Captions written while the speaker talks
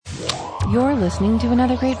You're listening to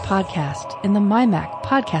another great podcast in the MyMac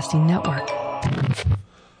Podcasting Network.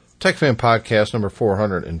 TechFan Podcast number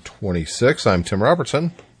 426. I'm Tim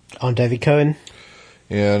Robertson. I'm David Cohen.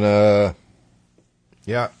 And,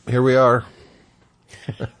 here we are.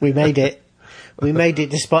 We made it. We made it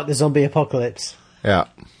despite the zombie apocalypse. Yeah.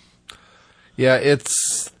 Yeah,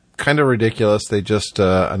 it's kind of ridiculous. They just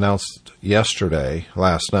announced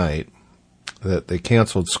last night, that they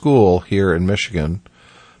canceled school here in Michigan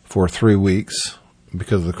for 3 weeks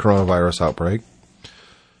because of the coronavirus outbreak.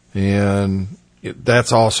 And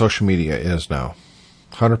that's all social media is now.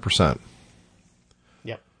 100%.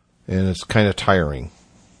 Yep. And it's kind of tiring.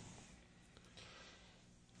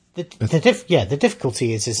 The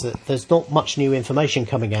difficulty is that there's not much new information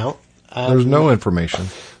coming out. There's no information.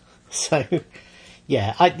 So,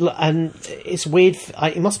 yeah, and it's weird.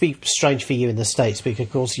 It must be strange for you in the States because,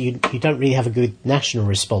 of course, you don't really have a good national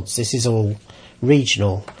response. This is all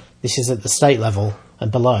regional. This is at the state level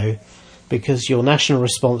and below, because your national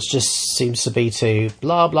response just seems to be to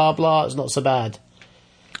blah blah blah. It's not so bad.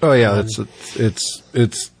 Oh yeah, it's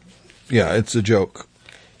a joke.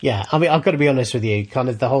 Yeah, I mean, I've got to be honest with you. Kind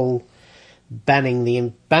of the whole banning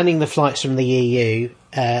the flights from the EU,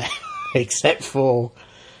 except for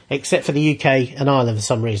the UK and Ireland for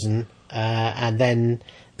some reason, and then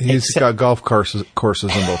he's got golf courses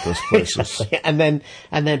in both those places. Exactly. And then,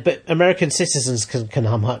 but American citizens can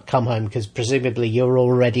come home because presumably you're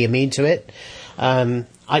already immune to it. I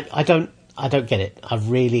don't get it. I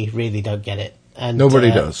really, really don't get it. And nobody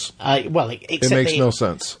does. It makes no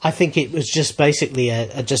sense. I think it was just basically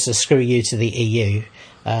a screw you to the EU,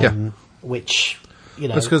 which, you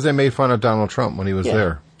know, that's because they made fun of Donald Trump when he was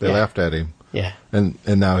there. They laughed at him. Yeah, and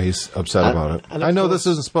now he's upset about it. I know this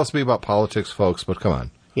isn't supposed to be about politics, folks, but come on.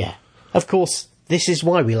 Yeah, of course, this is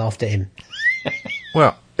why we laughed at him.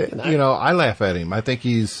 Well, I laugh at him. I think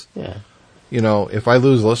he's, if I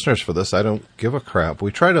lose listeners for this, I don't give a crap. We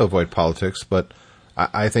try to avoid politics, but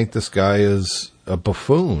I think this guy is a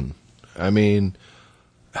buffoon. I mean,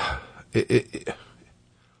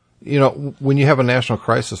 when you have a national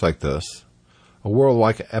crisis like this, a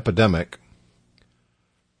worldwide epidemic,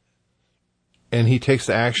 and he takes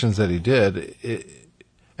the actions that he did,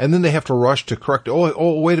 and then they have to rush to correct.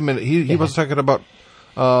 Oh, wait a minute. He was talking about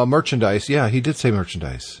merchandise. Yeah, he did say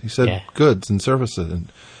merchandise. He said goods and services. And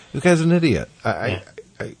this guy's an idiot.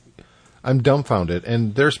 I'm dumbfounded.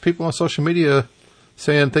 And there's people on social media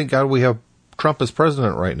saying, "Thank God we have Trump as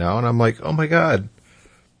president right now." And I'm like, "Oh my God!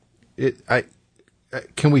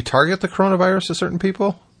 Can we target the coronavirus to certain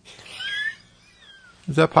people?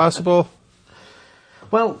 Is that possible?"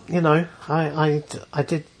 Well, I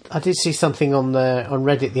did see something on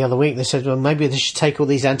Reddit the other week. They said, well, maybe they should take all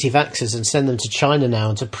these anti-vaxxers and send them to China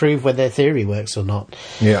now to prove whether their theory works or not.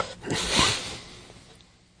 Yeah.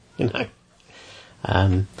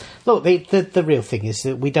 Look, the real thing is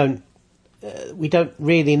that we don't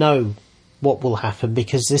really know what will happen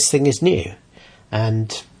because this thing is new,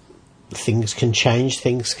 and things can change,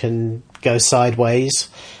 things can go sideways.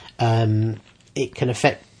 It can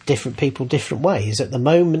affect different people different ways. At the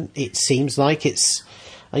moment, it seems like it's,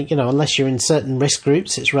 unless you're in certain risk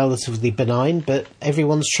groups, it's relatively benign, but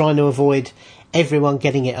everyone's trying to avoid everyone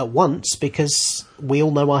getting it at once because we all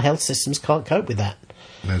know our health systems can't cope with that.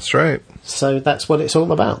 That's right. So that's what it's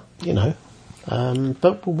all about,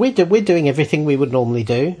 But we're doing everything we would normally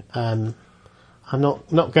do. I'm not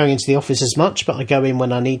going into the office as much, but I go in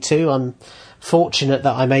when I need to. I'm fortunate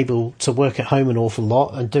that I'm able to work at home an awful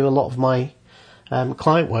lot and do a lot of my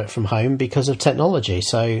client work from home because of technology.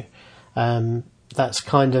 So that's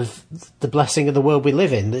kind of the blessing of the world we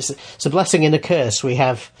live in. It's a blessing and a curse. We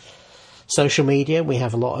have social media, we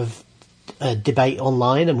have a lot of debate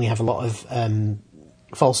online, and we have a lot of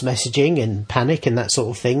false messaging and panic and that sort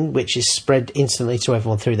of thing, which is spread instantly to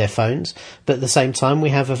everyone through their phones. But at the same time, we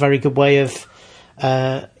have a very good way of,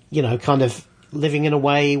 kind of living in a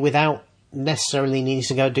way without necessarily needing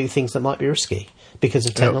to go do things that might be risky because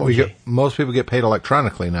of technology. Most people get paid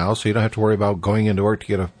electronically now, so you don't have to worry about going into work to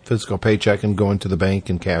get a physical paycheck and going to the bank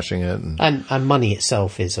and cashing it. And money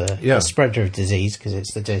itself is a spreader of disease because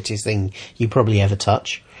it's the dirtiest thing you probably ever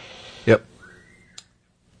touch. Yep.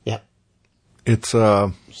 Yep. It's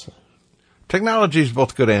technology is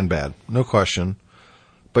both good and bad, no question.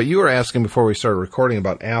 But you were asking before we started recording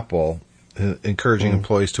about Apple encouraging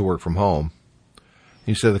employees to work from home.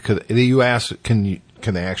 You said you asked, can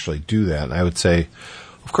they actually do that? And I would say,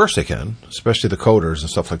 of course they can, especially the coders and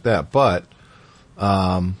stuff like that. But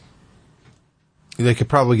they could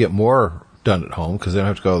probably get more done at home because they don't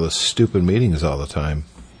have to go to the stupid meetings all the time.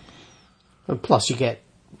 And plus, you get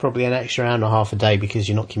probably an extra hour and a half a day because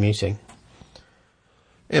you're not commuting.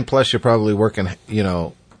 And plus, you're probably working,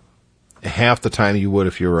 half the time you would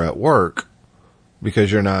if you were at work,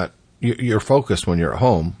 because you're focused when you're at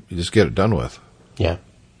home. You just get it done with. Yeah.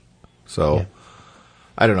 So, yeah.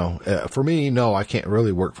 I don't know. For me, no, I can't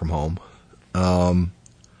really work from home. And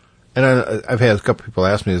I've had a couple people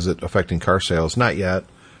ask me, is it affecting car sales? Not yet.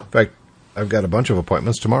 In fact, I've got a bunch of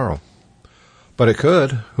appointments tomorrow. But it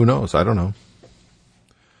could. Who knows? I don't know.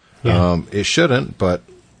 Yeah. It shouldn't, but,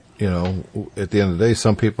 at the end of the day,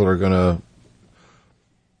 some people are going to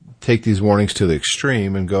take these warnings to the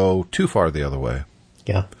extreme and go too far the other way.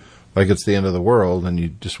 Yeah. Like it's the end of the world, and you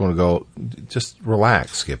just want to go, just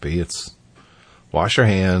relax, Skippy. It's wash your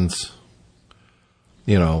hands,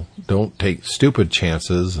 don't take stupid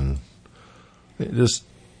chances, and just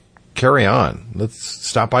carry on. Let's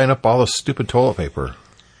stop buying up all the stupid toilet paper.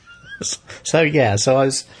 So I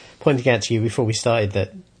was pointing out to you before we started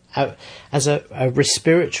that as a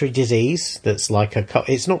respiratory disease that's like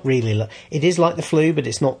it's not really, it is like the flu, but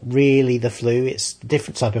it's not really the flu. It's a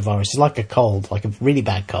different type of virus. It's like a cold, like a really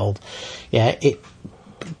bad cold. Yeah, it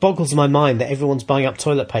boggles my mind that everyone's buying up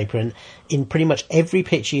toilet paper, and in pretty much every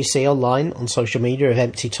picture you see online on social media of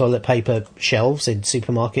empty toilet paper shelves in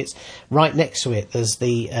supermarkets, right next to it there's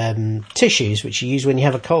the tissues which you use when you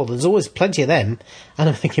have a cold. There's always plenty of them, and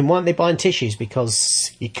I'm thinking, why aren't they buying tissues?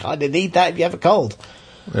 Because you kind of need that if you have a cold.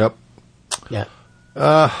 Yep. Yeah.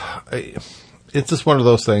 It's just one of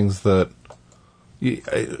those things that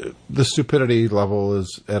the stupidity level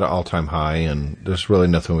is at an all-time high, and there's really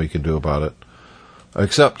nothing we can do about it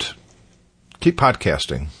except keep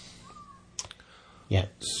podcasting. Yeah.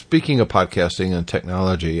 Speaking of podcasting and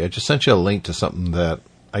technology, I just sent you a link to something that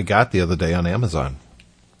I got the other day on Amazon.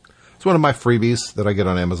 It's one of my freebies that I get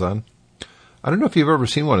on Amazon. I don't know if you've ever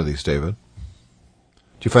seen one of these, David.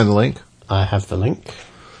 Did you find the link? I have the link.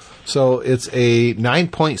 So it's a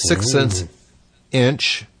 9.6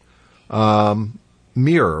 inch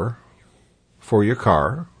mirror for your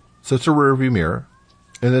car. So it's a rear view mirror,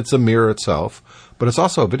 and it's a mirror itself, but it's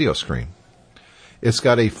also a video screen. It's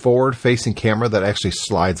got a forward-facing camera that actually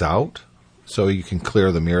slides out, so you can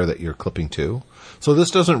clear the mirror that you're clipping to. So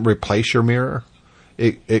this doesn't replace your mirror.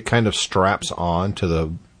 It kind of straps on to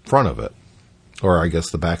the front of it, or I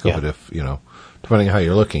guess the back of it, if depending on how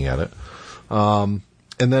you're looking at it.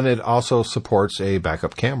 And then it also supports a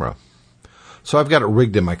backup camera. So I've got it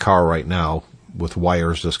rigged in my car right now with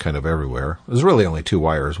wires just kind of everywhere. There's really only two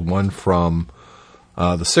wires. One from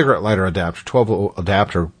the cigarette lighter adapter, 12-volt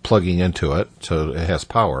adapter plugging into it, so it has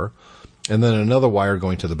power. And then another wire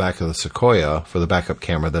going to the back of the Sequoia for the backup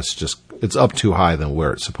camera. That's just, it's up too high than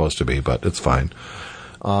where it's supposed to be, but it's fine.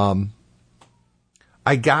 I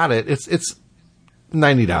got it. It's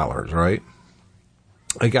 $90, right?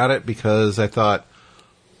 I got it because I thought,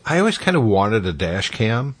 I always kind of wanted a dash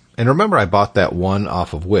cam. And remember, I bought that one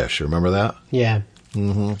off of Wish. Remember that? Yeah.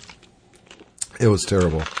 Mm-hmm. It was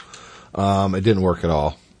terrible. It didn't work at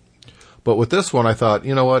all. But with this one, I thought,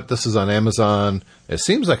 you know what? This is on Amazon. It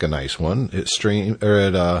seems like a nice one. It's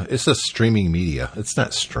just streaming media. It's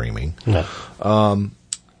not streaming. No.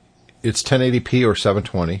 It's 1080p or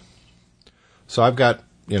 720. So I've got,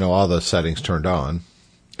 all the settings turned on.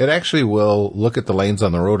 It actually will look at the lanes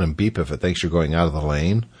on the road and beep if it thinks you're going out of the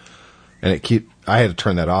lane. And I had to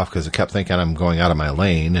turn that off because it kept thinking I'm going out of my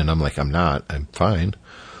lane, and I'm like, I'm not. I'm fine.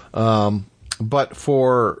 But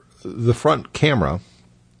for the front camera,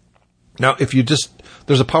 now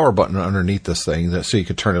there's a power button underneath this thing so you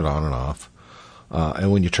can turn it on and off.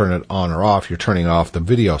 And when you turn it on or off, you're turning off the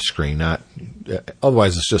video screen.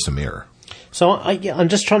 Otherwise, it's just a mirror. So I'm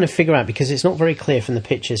just trying to figure out, because it's not very clear from the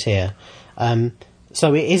pictures here.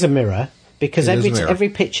 So it is a mirror, because every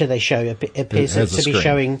picture they show appears to be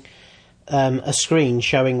showing a screen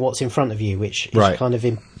showing what's in front of you, which is kind of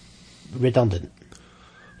redundant.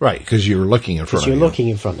 Right, because you're looking in front of you. Because you're looking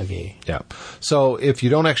in front of you. Yeah. So if you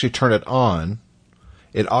don't actually turn it on,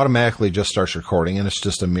 it automatically just starts recording, and it's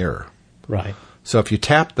just a mirror. Right. So if you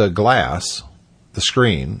tap the glass, the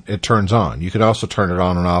screen, it turns on. You could also turn it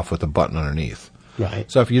on and off with a button underneath. Right.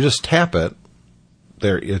 So if you just tap it,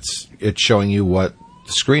 it's showing you what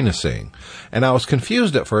the screen is seeing. And I was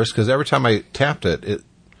confused at first because every time I tapped it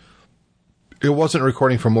wasn't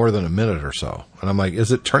recording for more than a minute or so. And I'm like,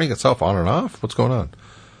 is it turning itself on and off? What's going on?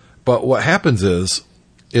 But what happens is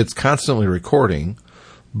it's constantly recording,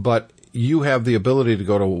 but you have the ability to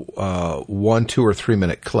go to 1, 2, or 3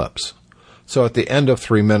 minute clips. So at the end of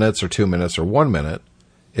 3 minutes or 2 minutes or 1 minute,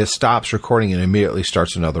 it stops recording and immediately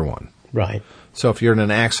starts another one. Right. So if you're in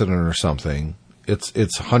an accident or something,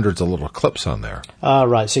 it's hundreds of little clips on there.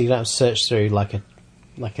 Right. So you don't have to search through like a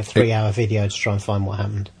 3-hour video to try and find what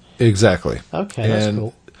happened. Exactly. Okay, that's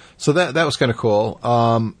cool. So that was kind of cool.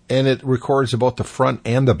 And it records both the front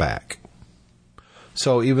and the back.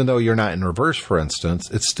 So even though you're not in reverse, for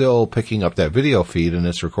instance, it's still picking up that video feed and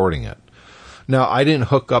it's recording it. Now, I didn't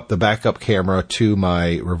hook up the backup camera to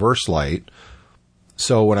my reverse light.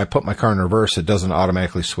 So when I put my car in reverse, it doesn't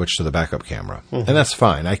automatically switch to the backup camera. Mm-hmm. And that's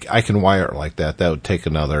fine. I can wire it like that. That would take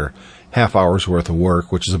another half hour's worth of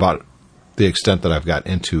work, which is about the extent that I've got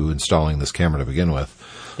into installing this camera to begin with.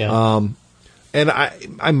 Yeah. And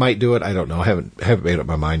I might do it. I don't know. I haven't made up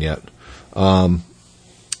my mind yet.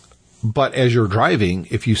 But as you're driving,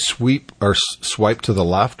 if you sweep or swipe to the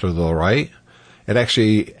left or the right, it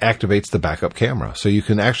actually activates the backup camera. So you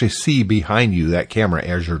can actually see behind you that camera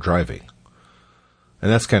as you're driving. And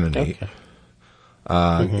that's kind of neat.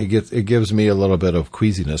 Okay. It gives me a little bit of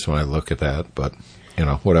queasiness when I look at that, but,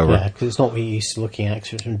 whatever. Yeah, because it's not what you're used to looking at,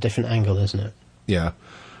 'cause it's from a different angle, isn't it? Yeah.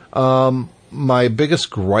 My biggest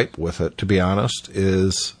gripe with it, to be honest,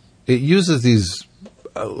 is it uses these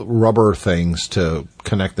rubber things to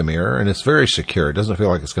connect the mirror, and it's very secure. It doesn't feel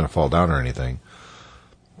like it's going to fall down or anything.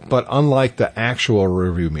 But unlike the actual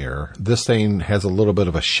rearview mirror, this thing has a little bit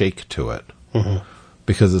of a shake to it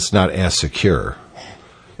because it's not as secure.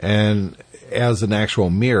 And as an actual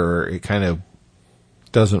mirror, it kind of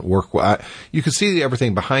doesn't work well. You can see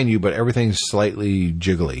everything behind you, but everything's slightly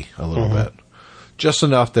jiggly a little bit. Just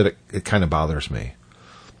enough that it kind of bothers me.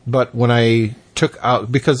 But when I took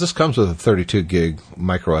out, because this comes with a 32 gig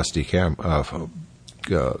micro SD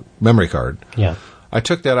memory card. Yeah. I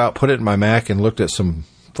took that out, put it in my Mac, and looked at some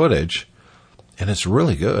footage, and it's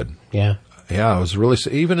really good. Yeah. Yeah, it was really,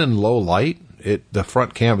 even in low light,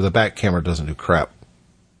 the back camera doesn't do crap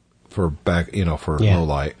for low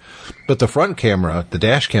light. But the front camera, the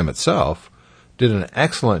dash cam itself, did an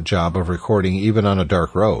excellent job of recording even on a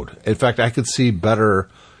dark road. In fact, I could see better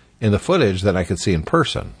in the footage than I could see in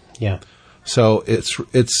person. Yeah. So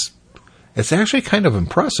it's actually kind of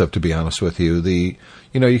impressive, to be honest with you.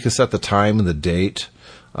 You can set the time and the date.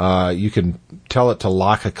 You can tell it to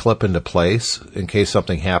lock a clip into place in case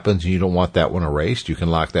something happens and you don't want that one erased. You can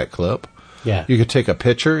lock that clip. Yeah. You could take a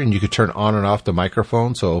picture and you could turn on and off the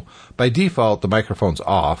microphone. So by default, the microphone's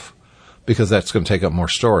off because that's going to take up more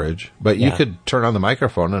storage. But you could turn on the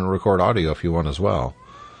microphone and record audio if you want as well.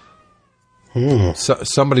 So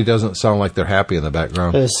somebody doesn't sound like they're happy in the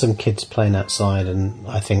background. There's some kids playing outside, and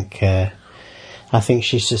I think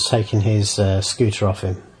she's just taken his scooter off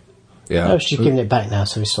him. Yeah. Oh, she's giving it back now,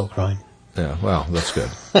 so he stopped crying. Yeah, well, that's good.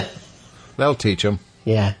 That'll teach him.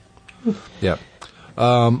 Yeah. Yep.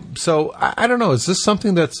 So I don't know. Is this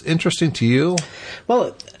something that's interesting to you?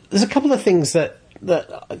 Well, there's a couple of things there's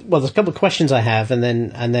a couple of questions I have, and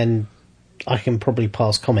then I can probably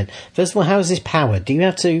pass comment. First of all, how is this powered? Do you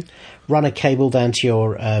have to run a cable down to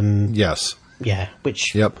your? Yes. Yeah.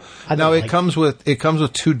 Which. Yep. Now it comes with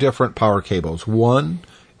two different power cables. One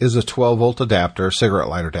is a 12-volt adapter, cigarette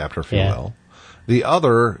light adapter, if you will. The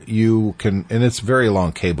other and it's very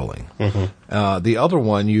long cabling. The other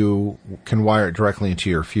one you can wire it directly into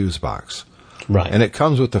your fuse box. Right. And it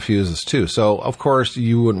comes with the fuses too. So of course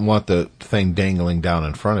you wouldn't want the thing dangling down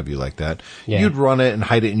in front of you like that. Yeah. You'd run it and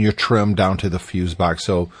hide it in your trim down to the fuse box.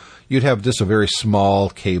 So you'd have just a very small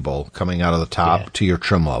cable coming out of the top to your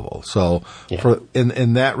trim level. So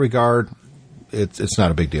in that regard, it's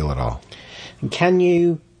not a big deal at all.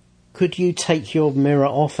 Could you take your mirror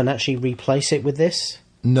off and actually replace it with this?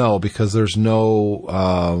 No, because there's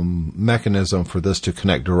no mechanism for this to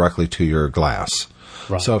connect directly to your glass.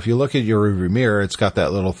 Right. So if you look at your rearview mirror, it's got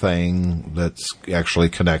that little thing that's actually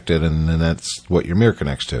connected, and then that's what your mirror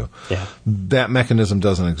connects to. Yeah. That mechanism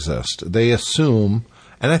doesn't exist. They assume,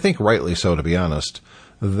 and I think rightly so, to be honest,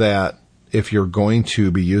 that if you're going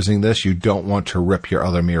to be using this, you don't want to rip your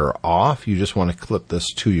other mirror off. You just want to clip this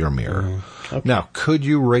to your mirror. Okay. Now, could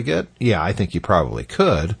you rig it? Yeah, I think you probably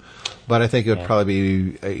could. But I think it would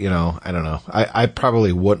probably be, I don't know. I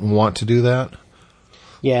probably wouldn't want to do that.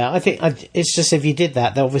 Yeah, I think it's just if you did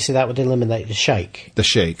that, then obviously that would eliminate the shake. The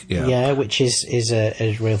shake, yeah. Yeah, which is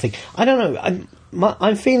a real thing. I don't know.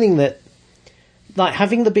 I'm feeling that, like,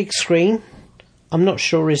 having the big screen, I'm not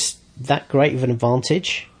sure is that great of an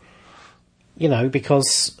advantage.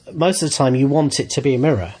 Because most of the time you want it to be a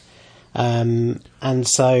mirror. And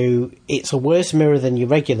so it's a worse mirror than your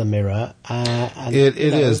regular mirror. It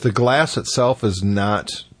is. The glass itself is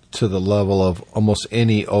not to the level of almost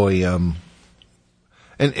any OEM.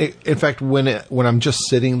 And in fact, when I'm just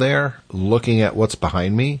sitting there looking at what's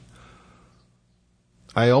behind me,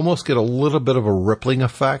 I almost get a little bit of a rippling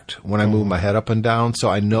effect when I move my head up and down. So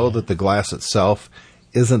I know that the glass itself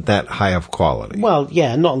isn't that high of quality. Well,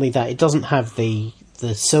 yeah, not only that, it doesn't have the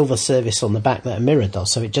the silver surface on the back that a mirror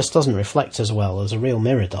does, so it just doesn't reflect as well as a real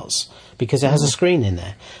mirror does because it has a screen in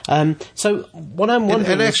there. So what I'm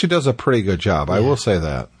wondering, it actually does a pretty good job. I will say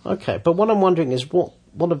that. Okay, but what I'm wondering is what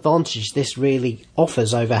advantage this really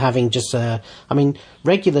offers over having just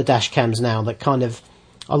regular dash cams now that kind of,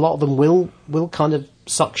 a lot of them will kind of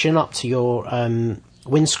suction up to your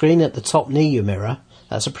windscreen at the top near your mirror.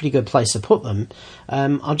 That's a pretty good place to put them.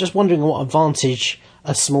 I'm just wondering what advantage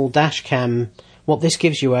a small dash cam, what this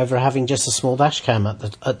gives you over having just a small dash cam at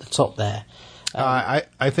the top there.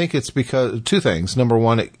 I think it's because two things. Number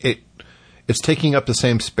one, it's taking up the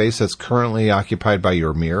same space that's currently occupied by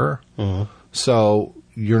your mirror. Mm-hmm. So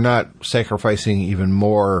you're not sacrificing even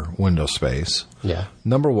more window space. Yeah.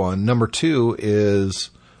 Number one. Number two is,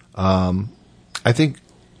 I think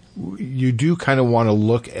you do kind of want to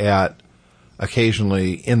look at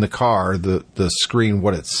occasionally in the car the screen,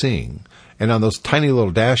 what it's seeing. And on those tiny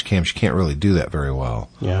little dash cams, you can't really do that very well.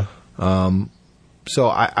 Yeah. So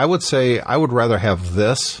I would say I would rather have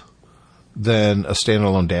this than a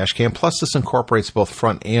standalone dash cam. Plus, this incorporates both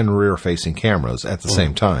front and rear-facing cameras at the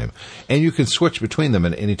same time. And you can switch between them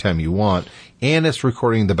at any time you want. And it's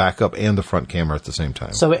recording the backup and the front camera at the same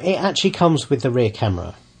time. So it actually comes with the rear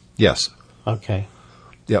camera? Yes. Okay.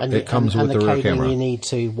 Yep, it comes with the rear camera. You need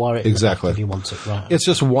to wire it in the back if you want it. Right. It's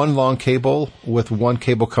just one long cable with one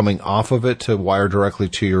cable coming off of it to wire directly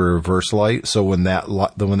to your reverse light. So when that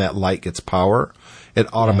light gets power, it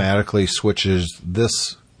automatically switches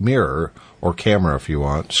this mirror or camera, if you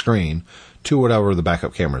want, screen, to whatever the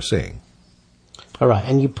backup camera is seeing. All right,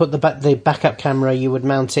 and you put the backup camera, you would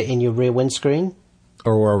mount it in your rear windscreen?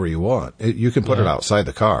 Or wherever you want. You can put it outside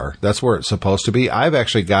the car. That's where it's supposed to be. I've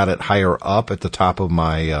actually got it higher up at the top of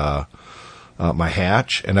my my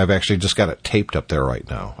hatch, and I've actually just got it taped up there right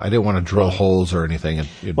now. I didn't want to drill holes or anything.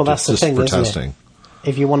 That's the thing, for isn't testing. It?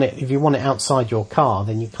 If you want it outside your car,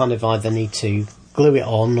 then you kind of either need to glue it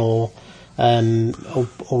on or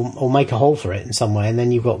make a hole for it in some way, and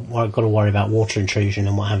then you've got to worry about water intrusion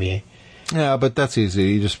and what have you. Yeah, but that's easy.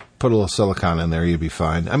 You just put a little silicone in there, you'd be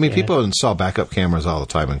fine. I mean, people install backup cameras all the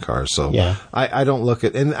time in cars, so I don't look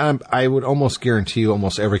at... And I would almost guarantee you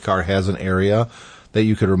almost every car has an area that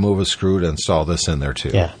you could remove a screw to install this in there,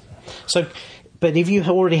 too. Yeah. So, but if you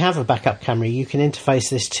already have a backup camera, you can interface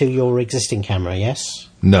this to your existing camera, yes?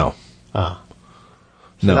 No. So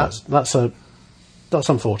no. That's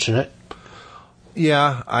unfortunate.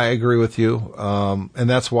 Yeah, I agree with you. And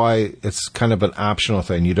that's why it's kind of an optional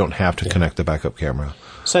thing. You don't have to connect the backup camera.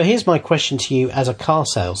 So here's my question to you as a car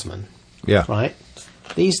salesman. Yeah. Right?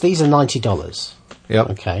 These are $90. Yep.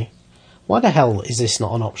 Okay. Why the hell is this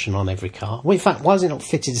not an option on every car? Well, in fact, why is it not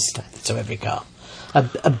fitted as standard to every car?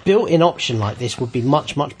 A built-in option like this would be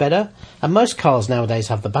much, much better. And most cars nowadays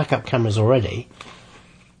have the backup cameras already.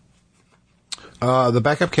 The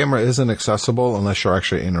backup camera isn't accessible unless you're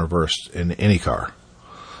actually in reverse in any car.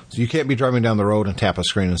 So you can't be driving down the road and tap a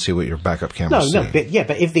screen and see what your backup camera is seeing.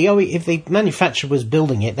 But if the manufacturer was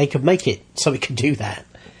building it, they could make it so it could do that.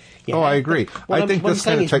 Yeah. Oh, I agree. I think this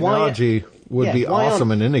kind of technology would be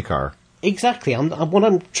awesome in any car. Exactly. What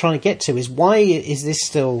I'm trying to get to is why is this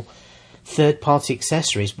still third-party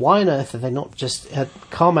accessories? Why on earth are they not just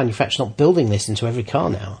car manufacturers not building this into every car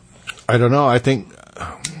now? I don't know. I think...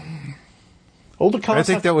 All the cars I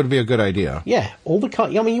think that would be a good idea. Yeah, all the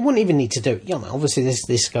cars. I mean, you wouldn't even need to do it. Obviously, this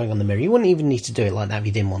is going on the mirror. You wouldn't even need to do it like that if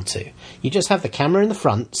you didn't want to. You just have the camera in the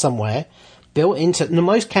front somewhere, built into.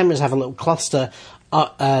 Most cameras have a little cluster.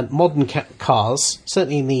 Modern cars,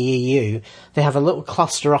 certainly in the EU, they have a little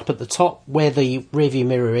cluster up at the top where the rearview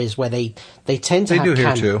mirror is, where they tend to have. They do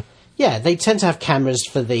here too. Yeah, they tend to have cameras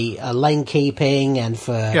for the lane keeping and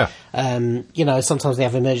for, sometimes they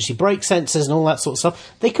have emergency brake sensors and all that sort of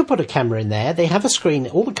stuff. They could put a camera in there. They have a screen.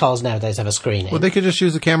 All the cars nowadays have a screen in. Well, they could just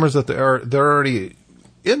use the cameras that they're already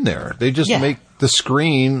in there. They just make the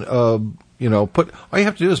screen, all you have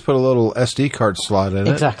to do is put a little SD card slot in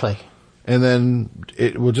it. Exactly. And then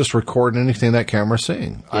it will just record anything that camera's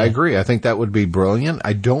seeing. Yeah. I agree. I think that would be brilliant.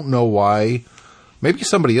 I don't know why... Maybe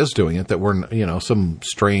somebody is doing it that we're, some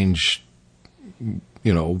strange,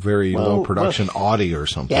 very low production Audi or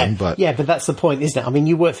something. But that's the point, isn't it? I mean,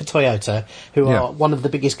 you work for Toyota, who are one of the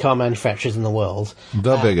biggest car manufacturers in the world.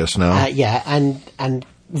 The biggest now. And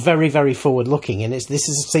very, very forward looking. And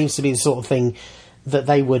seems to be the sort of thing that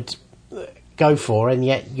they would go for, and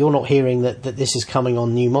yet you're not hearing that this is coming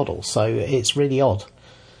on new models. So it's really odd.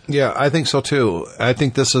 Yeah, I think so too. I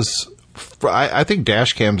think this is... I think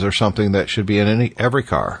dash cams are something that should be in every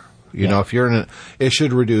car. You know, if you're it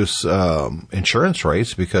should reduce insurance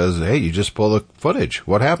rates because, hey, you just pull the footage.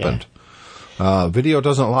 What happened? Video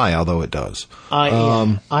doesn't lie, although it does.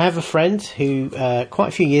 I have a friend who, quite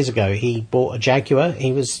a few years ago, he bought a Jaguar.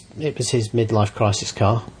 It was his midlife crisis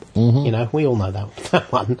car. Mm-hmm. You know, we all know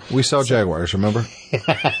that one. We sell Jaguars, remember?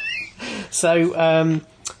 So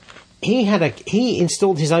he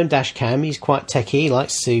installed his own dash cam. He's quite techie. He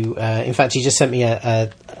likes to. In fact, he just sent me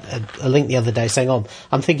a link the other day saying, "Oh,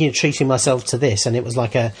 I'm thinking of treating myself to this," and it was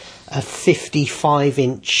like a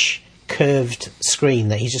 55-inch curved screen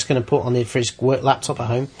that he's just going to put on it for his work laptop at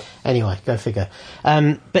home. Anyway, go figure.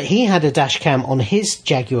 But he had a dash cam on his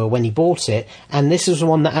Jaguar when he bought it, and this is the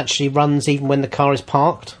one that actually runs even when the car is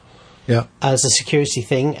parked. Yeah, as a security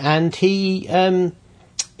thing. And he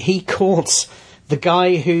caught the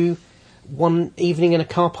guy who one evening in a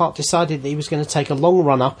car park decided that he was going to take a long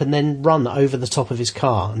run up and then run over the top of his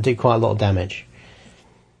car and do quite a lot of damage.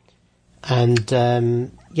 And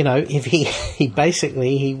you know, if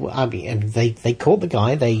they caught the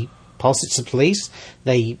guy, they passed it to the police.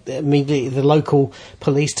 The local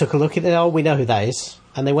police took a look at it. Oh, we know who that is,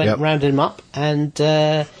 and they went and rounded him up. And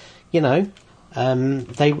you know,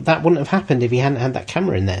 that wouldn't have happened if he hadn't had that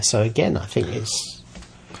camera in there. So again, I think it's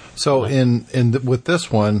so. With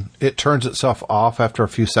this one, it turns itself off after a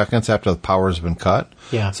few seconds after the power has been cut.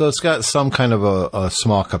 Yeah. So it's got some kind of a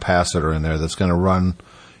small capacitor in there that's going to run.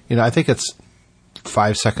 You know, I think it's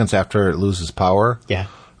 5 seconds after it loses power. Yeah.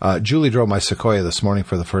 Julie drove my Sequoia this morning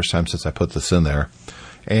for the first time since I put this in there.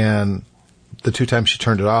 And the 2 times she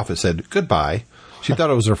turned it off, it said goodbye. She thought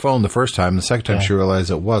it was her phone the first time. The second time she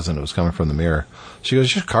realized it wasn't. It was coming from the mirror. She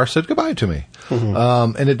goes, your car said goodbye to me.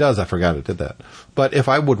 Mm-hmm. And it does. I forgot it did that. But if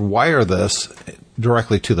I would wire this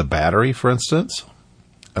directly to the battery, for instance,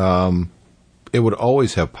 it would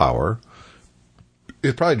always have power.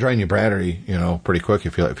 It'd probably drain your battery, you know, pretty quick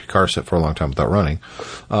if your car sit for a long time without running.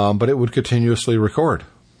 But it would continuously record.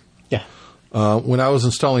 Yeah. When I was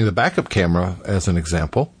installing the backup camera, as an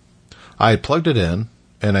example, I plugged it in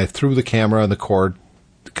and I threw the camera and the cord,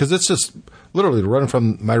 because it's just literally running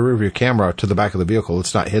from my rear view camera to the back of the vehicle.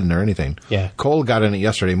 It's not hidden or anything. Yeah. Cole got in it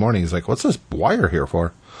yesterday morning. He's like, what's this wire here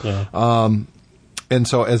for? Yeah. And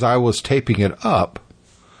so as I was taping it up,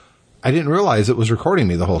 I didn't realize it was recording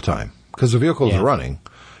me the whole time, because the vehicle was running.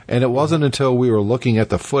 And it wasn't until we were looking at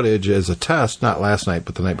the footage as a test, not last night,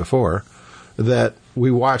 but the night before, that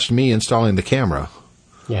we watched me installing the camera.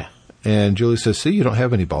 Yeah. And Julie says, see, you don't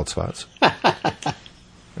have any bald spots.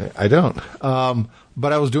 I don't.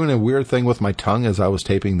 But I was doing a weird thing with my tongue as I was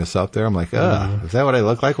taping this up there. I'm like, is that what I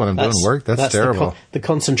look like when I'm doing work? That's terrible. The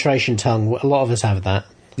concentration tongue. A lot of us have that.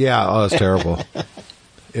 Yeah, it's terrible.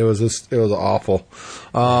 It was awful.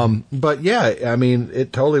 But yeah, I mean,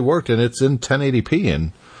 it totally worked, and it's in 1080p,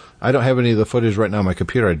 and I don't have any of the footage right now on my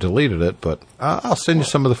computer. I deleted it, but I'll send you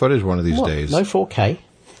some of the footage one of these days. No 4K?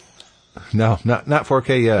 No, not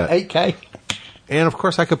 4K yet. 8K? And of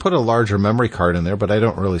course, I could put a larger memory card in there, but I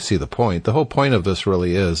don't really see the point. The whole point of this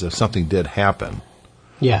really is if something did happen.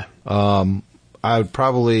 Yeah. I would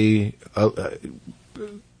probably,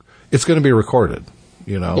 it's going to be recorded,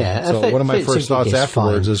 you know. Yeah, so one of my first thoughts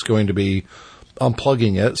afterwards is going to be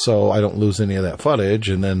unplugging it so I don't lose any of that footage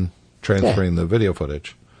and then transferring the video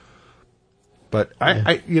footage. But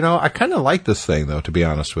I kind of like this thing, though, to be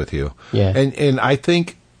honest with you. Yeah. And I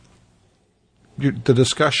think the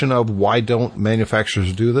discussion of why don't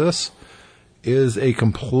manufacturers do this is a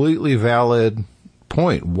completely valid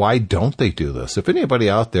point. Why don't they do this? If anybody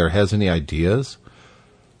out there has any ideas,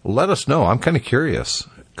 let us know. I'm kind of curious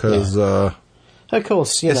because of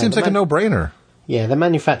course, it seems like a no-brainer. Yeah, the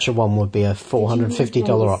manufacturer one would be a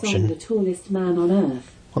 $450 option. The tallest man on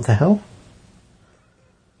earth. What the hell?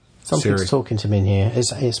 Something's Siri. talking to me in here.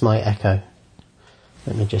 It's my Echo.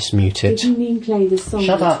 Let me just mute it. Did you mean play the song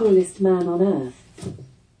Shut The up. Tallest Man on Earth?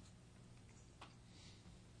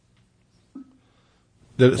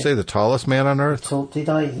 Did it say the tallest man on Earth? Did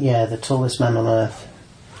I? Yeah, the tallest man on Earth.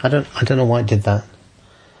 I don't know why it did that.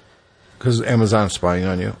 Because Amazon's spying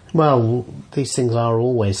on you. Well, these things are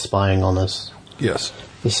always spying on us. Yes.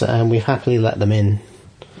 And we've happily let them in.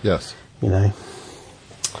 Yes. You know.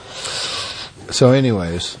 So,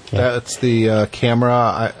 anyways, that's the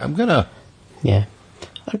camera. I'm gonna. Yeah.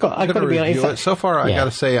 I got to be review it. So far, I got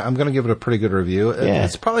to say I'm going to give it a pretty good review. Yeah.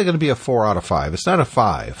 It's probably going to be a 4 out of 5. It's not a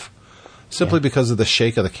 5, simply because of the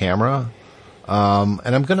shake of the camera. And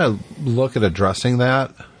I'm going to look at addressing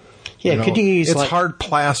that. Yeah, could you use it's hard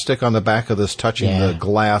plastic on the back of this touching the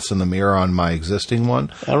glass in the mirror on my existing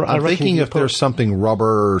one. I'm thinking if there's something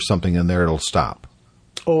rubber or something in there, it'll stop.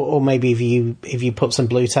 Or maybe if you put some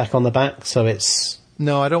blue tack on the back, so it's.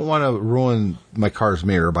 No, I don't want to ruin my car's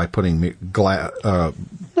mirror by putting glass.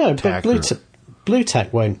 No, but blue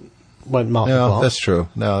tack won't mark the No, glass. that's true.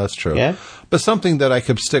 No, that's true. Yeah? But something that I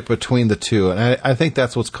could stick between the two, and I think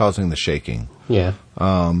that's what's causing the shaking. Yeah.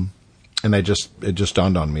 And it just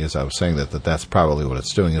dawned on me as I was saying that's probably what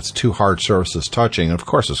it's doing. It's two hard surfaces touching, and of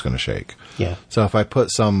course it's going to shake. Yeah. So if I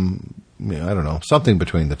put some, I don't know, something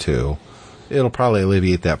between the two, it'll probably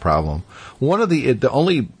alleviate that problem. The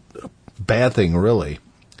only bad thing, really,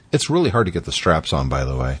 it's really hard to get the straps on, by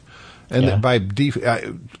the way. And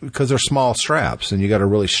because they're small straps, and you got to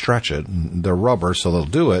really stretch it. And they're rubber, so they'll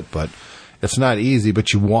do it, but it's not easy.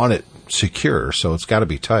 But you want it secure, so it's got to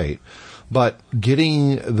be tight. But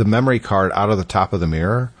getting the memory card out of the top of the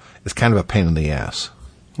mirror is kind of a pain in the ass.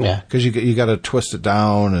 Yeah. Because you got to twist it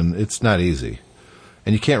down, and it's not easy.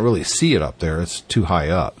 And you can't really see it up there; it's too high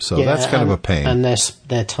up. So that's kind of a pain. And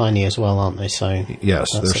they're tiny as well, aren't they? So yes,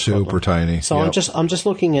 they're super tiny. So yep. I'm just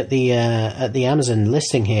looking at the Amazon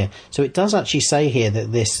listing here. So it does actually say here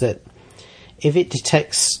that if it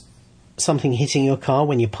detects something hitting your car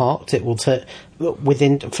when you're parked, it will for a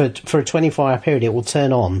 24-hour period, it will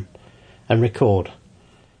turn on and record.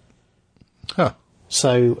 Huh.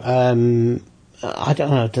 So I don't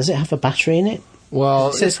know. Does it have a battery in it? Well,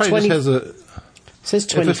 it says it probably just has a. It says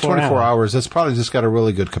 24 If it's 24 hours, it's probably just got a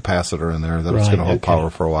really good capacitor in there that it's going to hold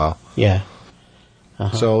power for a while. Yeah.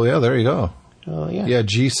 So, yeah, there you go. Oh, yeah. Yeah,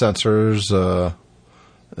 G sensors.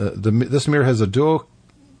 This mirror has a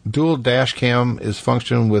dual dash cam, is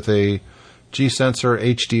functioning with a G sensor,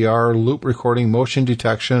 HDR, loop recording, motion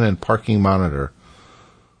detection, and parking monitor.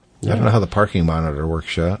 Yeah. I don't know how the parking monitor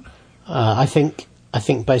works yet. I think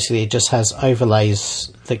basically it just has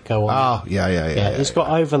overlays that go on. Oh, yeah. It's got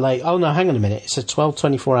overlay. Oh, no, hang on a minute. It's a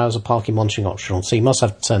 24 hours of parking monitoring optional, so you must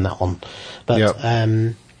have to turn that on. But,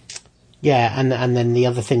 and then the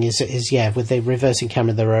other thing is with the reversing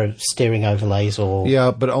camera, there are steering overlays or...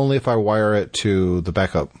 Yeah, but only if I wire it to the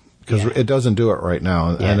backup, because it doesn't do it right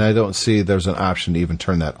now, and I don't see there's an option to even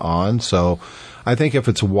turn that on. So I think if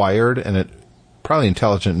it's wired, and it probably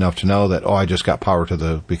intelligent enough to know that, I just got power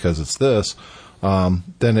to because it's this...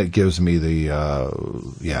 then it gives me the,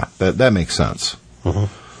 that makes sense. Mm-hmm.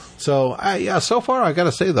 So, so far, I got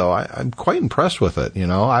to say, though, I'm quite impressed with it.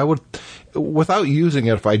 I would, without using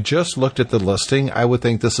it, if I just looked at the listing, I would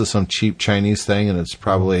think this is some cheap Chinese thing and it's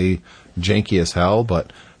probably janky as hell.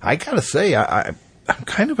 But I got to say, I'm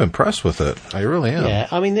kind of impressed with it. I really am. Yeah,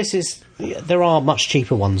 I mean, there are much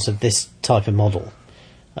cheaper ones of this type of model.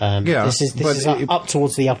 This is up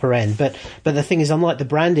towards the upper end, but the thing is, unlike the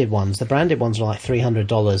branded ones are like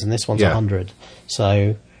 $300, and this one's $100.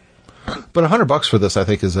 So, but $100 for this, I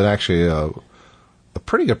think, is actually a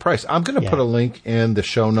pretty good price. I'm going to put a link in the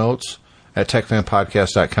show notes at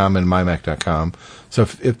techfanpodcast.com and mymac.com. So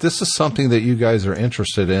if this is something that you guys are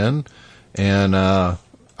interested in, and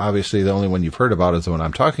obviously the only one you've heard about is the one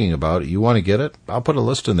I'm talking about, you want to get it, I'll put a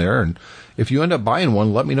list in there, and if you end up buying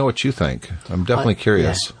one, let me know what you think. I'm definitely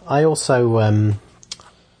curious. Yeah. I also, Leanne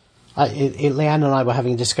and I were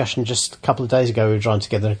having a discussion just a couple of days ago. We were driving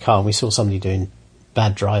together in a car, and we saw somebody doing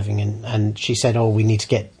bad driving, and she said, we need to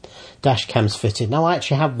get dash cams fitted. Now, I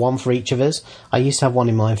actually have one for each of us. I used to have one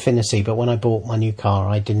in my Infinity, but when I bought my new car,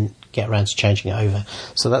 I didn't get around to changing it over.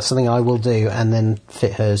 So that's something I will do, and then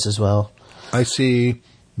fit hers as well. I see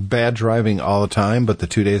bad driving all the time, but the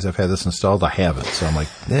 2 days I've had this installed, I haven't. So I'm like,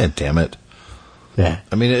 damn it. Yeah.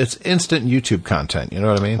 I mean, it's instant YouTube content. You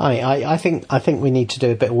know what I mean? I think we need to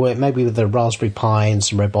do a bit of work, maybe with the Raspberry Pi and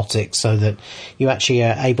some robotics, so that you actually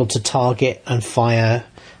are able to target and fire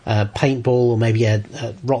a paintball or maybe a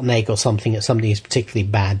rotten egg or something at somebody who's particularly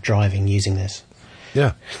bad driving using this.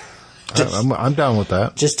 Yeah. I'm down with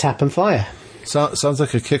that. Just tap and fire. Sounds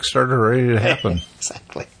like a Kickstarter ready to happen.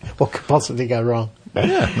 Exactly. What could possibly go wrong?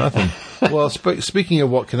 Yeah, nothing. Well, speaking of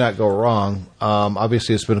what cannot go wrong,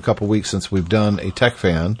 obviously it's been a couple weeks since we've done a Tech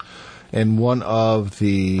Fan, and one of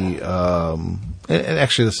the, and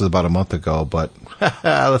actually this is about a month ago, but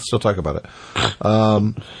let's still talk about it.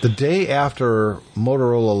 The day after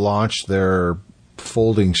Motorola launched their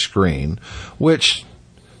folding screen, which...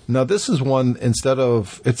 Now, this is one, it's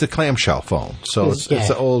a clamshell phone, so it's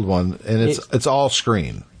the old one, and it's all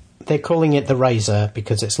screen. They're calling it the Razor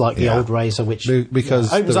because it's like the old Razor, which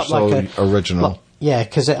because opens they're up like original.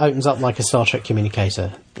 Because it opens up like a Star Trek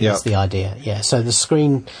communicator. That's the idea. Yeah, so the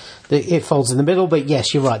screen, it folds in the middle, but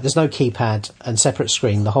yes, you're right, there's no keypad and separate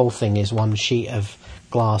screen. The whole thing is one sheet of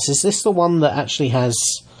glass. Is this the one that actually has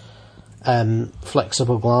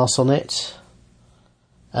flexible glass on it?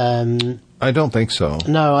 I don't think so.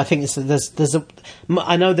 No, I think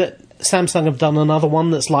I know that Samsung have done another one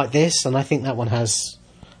that's like this, and I think that one has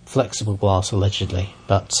flexible glass, allegedly.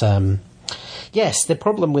 But, yes, the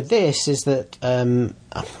problem with this is that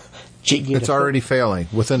It's already failing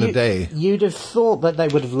within a day. You'd have thought that they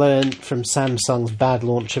would have learned from Samsung's bad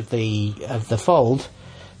launch of the Fold,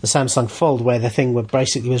 the Samsung Fold, where the thing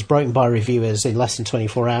basically was broken by reviewers in less than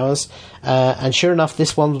 24 hours. And sure enough,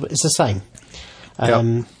 this one is the same.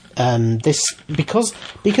 This because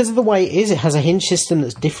of the way it is, it has a hinge system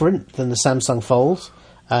that's different than the Samsung Fold.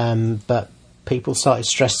 But people started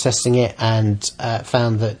stress testing it and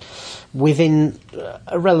found that within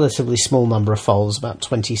a relatively small number of folds, about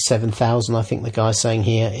 27,000, I think the guy's saying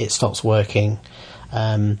here, it stops working.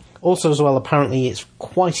 Also, as well, apparently it's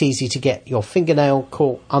quite easy to get your fingernail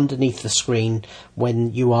caught underneath the screen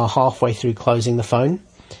when you are halfway through closing the phone.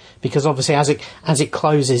 Because obviously, as it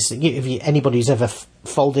closes, anybody who's ever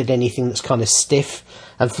folded anything that's kind of stiff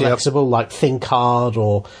and flexible, like thin card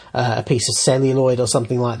or a piece of celluloid or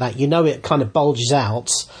something like that, it kind of bulges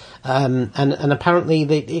out. And apparently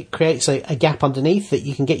it creates a gap underneath that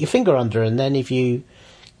you can get your finger under, and then if you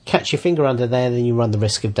catch your finger under there, then you run the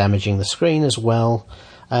risk of damaging the screen as well.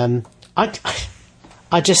 We've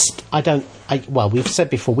said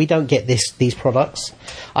before, we don't get these products.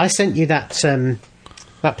 I sent you that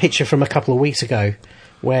picture from a couple of weeks ago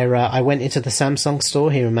where I went into the Samsung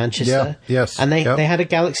store here in Manchester. Yeah, yes. And they had a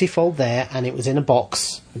Galaxy Fold there, and it was in a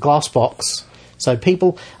glass box. So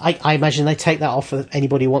people, I imagine they take that off for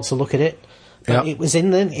anybody who wants to look at it. But it was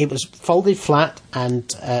it was folded flat,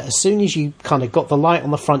 and as soon as you kind of got the light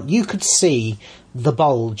on the front, you could see the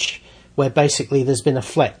bulge where basically there's been a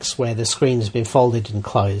flex where the screen has been folded and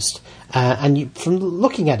closed. And from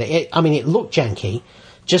looking at it looked janky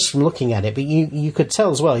just from looking at it, but you could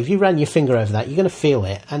tell as well, if you ran your finger over that, you're going to feel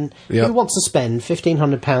it. And who wants to spend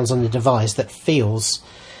 £1,500 on a device that feels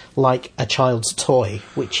like a child's toy,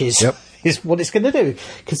 which is... is what it's going to do,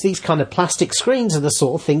 because these kind of plastic screens are the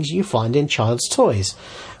sort of things you find in child's toys.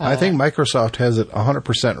 I think Microsoft has it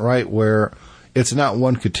 100% right, where it's not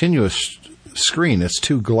one continuous screen, it's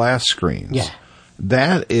two glass screens. Yeah.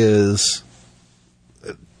 That's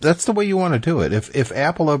the way you want to do it. If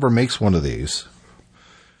Apple ever makes one of these,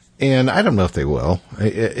 and I don't know if they will,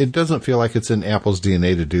 it doesn't feel like it's in Apple's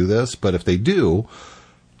DNA to do this, but if they do,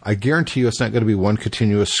 I guarantee you it's not going to be one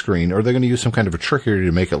continuous screen, or they're going to use some kind of a trickery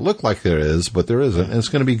to make it look like there is, but there isn't, and it's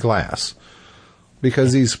going to be glass.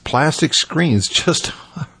 Because these plastic screens just,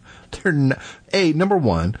 they're not, number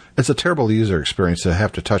one, it's a terrible user experience to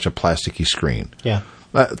have to touch a plasticky screen. Yeah.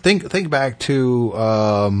 Think back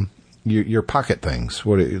to your pocket things,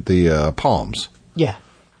 the Palms. Yeah.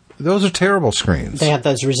 Those are terrible screens. They had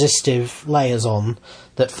those resistive layers on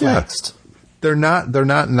that flexed. Yeah. They're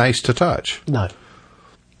not nice to touch. No.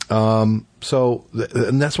 And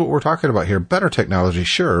that's what we're talking about here. Better technology,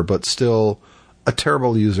 sure, but still a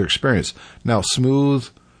terrible user experience. Now, smooth,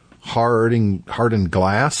 hardened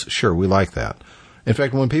glass, sure, we like that. In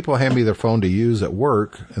fact, when people hand me their phone to use at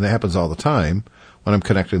work, and that happens all the time, when I'm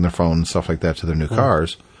connecting their phone and stuff like that to their new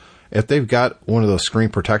cars, if they've got one of those screen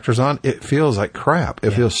protectors on, it feels like crap.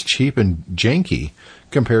 It feels cheap and janky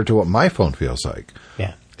compared to what my phone feels like.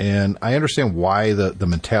 Yeah. And I understand why the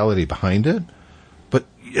mentality behind it, but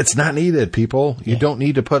it's not needed, people. You don't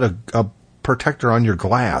need to put a protector on your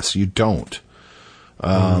glass. You don't.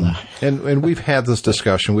 And we've had this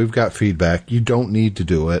discussion. We've got feedback. You don't need to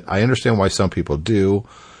do it. I understand why some people do.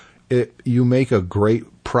 You make a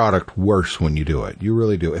great product worse when you do it. You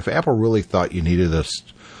really do. If Apple really thought you needed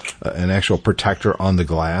an actual protector on the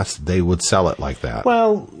glass, they would sell it like that.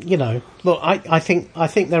 Well, look, I think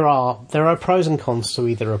there are pros and cons to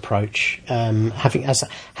either approach.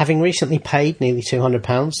 Having recently paid nearly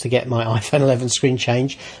 £200 to get my iPhone 11 screen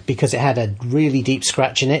changed because it had a really deep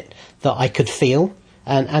scratch in it that I could feel,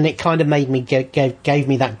 and it kind of made me gave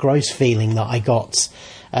me that gross feeling that I got.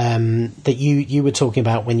 That you were talking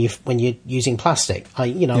about when you're using plastic.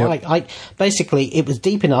 I basically, it was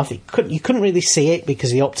deep enough. You couldn't really see it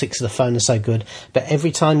because the optics of the phone are so good. But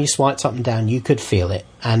every time you swiped up and down, you could feel it,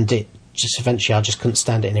 and it just eventually I just couldn't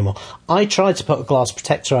stand it anymore. I tried to put a glass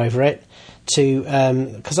protector over it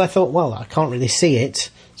because I thought, well, I can't really see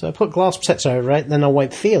it, so I put glass protector over it, then I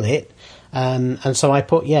won't feel it. And so I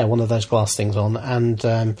put one of those glass things on,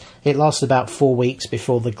 and it lasted about 4 weeks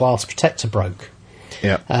before the glass protector broke.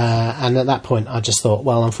 Yeah. And at that point, I just thought,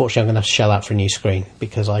 well, unfortunately, I'm going to have to shell out for a new screen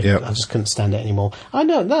because I just couldn't stand it anymore. I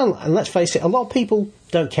know, and let's face it, a lot of people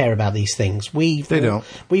don't care about these things. They don't.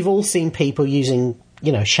 We've all seen people using,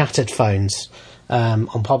 shattered phones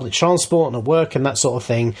on public transport and at work and that sort of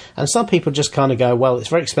thing. And some people just kind of go, well, it's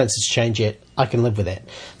very expensive to change it. I can live with it.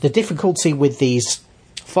 The difficulty with these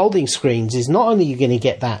folding screens is not only you're going to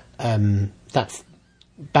get that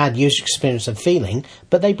bad user experience and feeling,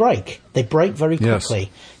 but they break. They break very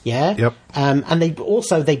quickly. Yes. Yeah. Yep. And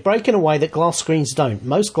they break in a way that glass screens don't.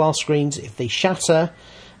 Most glass screens, if they shatter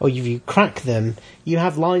or if you crack them, you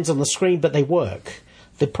have lines on the screen, but they work.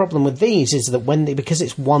 The problem with these is that because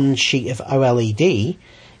it's one sheet of OLED,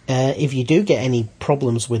 if you do get any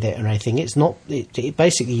problems with it or anything,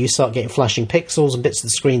 basically you start getting flashing pixels and bits of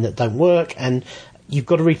the screen that don't work, and you've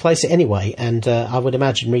got to replace it anyway. And I would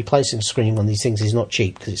imagine replacing a screen on one of these things is not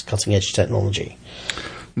cheap because it's cutting edge technology.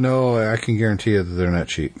 No, I can guarantee you that they're not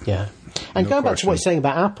cheap. Yeah. And going back to what you're saying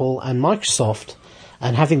about Apple and Microsoft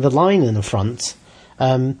and having the line in the front,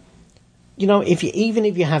 even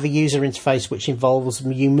if you have a user interface which involves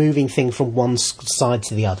you moving things from one side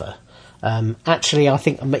to the other, actually, I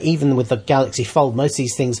think even with the Galaxy Fold, most of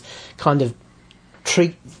these things kind of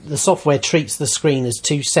the software treats the screen as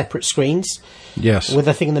two separate screens. Yes. With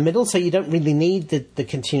a thing in the middle, so you don't really need the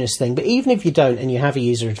continuous thing. But even if you don't, and you have a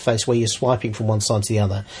user interface where you're swiping from one side to the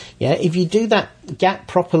other, if you do that gap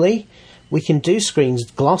properly, we can do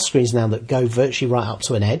glass screens now that go virtually right up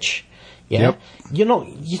to an edge. Yeah. Yep.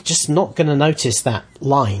 You're just not going to notice that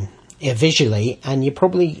line visually, and you're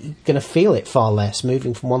probably going to feel it far less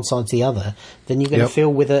moving from one side to the other than you're going to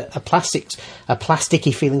feel with a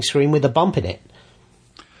plasticky feeling screen with a bump in it.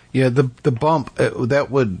 Yeah, the bump, that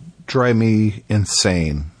would drive me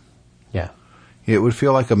insane. Yeah. It would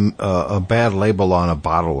feel like a bad label on a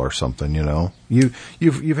bottle or something,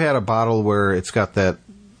 You've had a bottle where it's got that,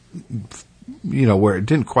 where it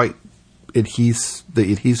didn't quite the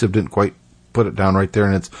adhesive didn't quite put it down right there,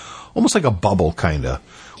 and it's almost like a bubble, kind of.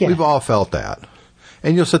 Yeah. We've all felt that.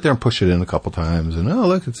 And you'll sit there and push it in a couple times, and, oh,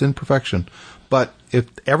 look, it's in perfection. But if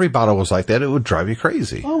every bottle was like that, it would drive you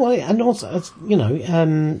crazy. Oh, well, and also,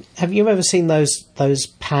 have you ever seen those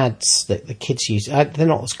pads that the kids use? They're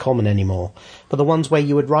not as common anymore, but the ones where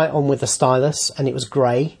you would write on with a stylus, and it was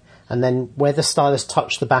grey, and then where the stylus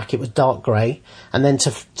touched the back, it was dark grey, and then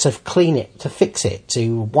to clean it, to fix it,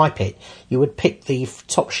 to wipe it, you would pick the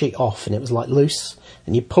top sheet off, and it was like loose,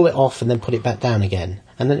 and you pull it off and then put it back down again,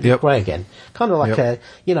 and then it was grey again. Kind of like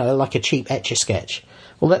like a cheap Etch-a-Sketch.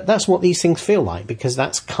 Well, that's what these things feel like, because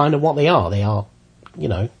that's kind of what they are. They are,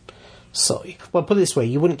 so, well, put it this way,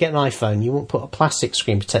 you wouldn't get an iPhone, you wouldn't put a plastic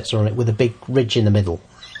screen protector on it with a big ridge in the middle.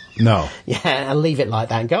 No. Yeah, and leave it like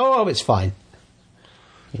that and go, oh, it's fine.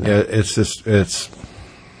 Yeah,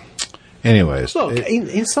 anyways. Look,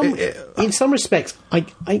 in some respects,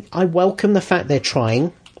 I welcome the fact they're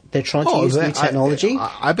trying. They're trying to use new technology.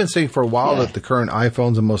 I've been saying for a while that the current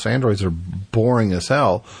iPhones and most Androids are boring as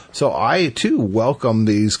hell. So I, too, welcome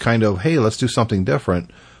these kind of, hey, let's do something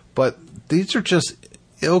different. But these are just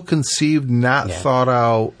ill-conceived, not thought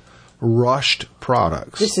out, rushed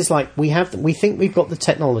products. This is like, we think we've got the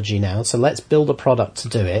technology now, so let's build a product to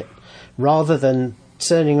do it, rather than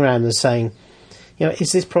turning around and saying,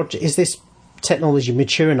 is this technology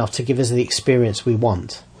mature enough to give us the experience we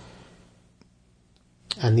want?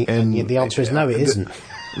 And the answer is no, it isn't.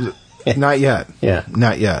 Not yet. Yeah.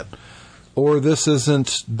 Not yet. Or this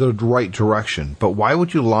isn't the right direction. But why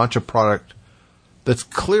would you launch a product that's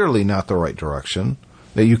clearly not the right direction?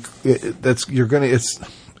 It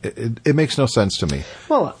makes no sense to me.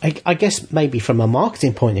 Well, I guess maybe from a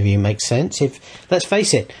marketing point of view, it makes sense. Let's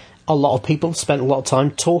face it, a lot of people spent a lot of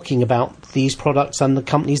time talking about these products and the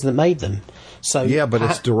companies that made them. So yeah, but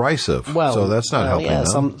it's derisive. Well, so that's not helping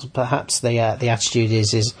them. Perhaps the attitude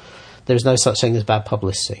is there's no such thing as bad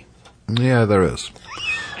publicity. Yeah, there is.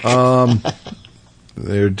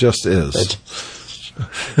 There just is.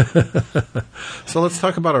 So let's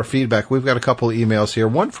talk about our feedback. We've got a couple of emails here.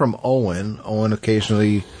 One from Owen. Owen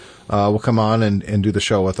occasionally will come on and do the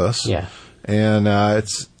show with us. Yeah. And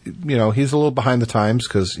it's he's a little behind the times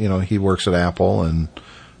because he works at Apple and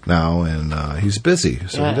he's busy,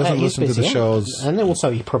 so he doesn't listen to the shows. And also,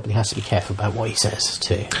 he probably has to be careful about what he says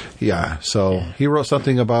too. Yeah, so he wrote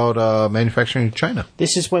something about manufacturing in China.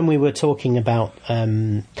 This is when we were talking about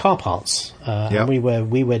car parts, and we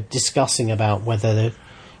were discussing about whether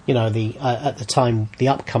at the time the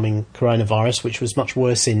upcoming coronavirus, which was much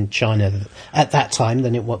worse in China at that time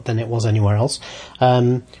than it was anywhere else,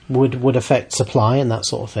 would affect supply and that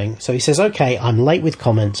sort of thing. So he says, okay, I'm late with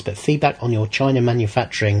comments, but feedback on your China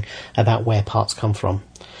manufacturing about where parts come from.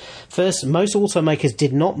 First, most automakers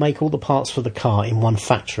did not make all the parts for the car in one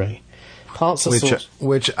factory. Parts are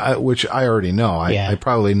which I already know. I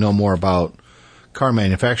probably know more about car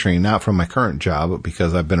manufacturing, not from my current job, but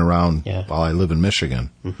because I've been around while I live in Michigan.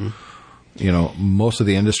 Mm-hmm. Most of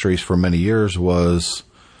the industries for many years was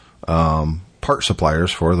part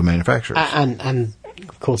suppliers for the manufacturers. And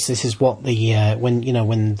of course, this is what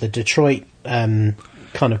when the Detroit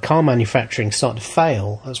kind of car manufacturing started to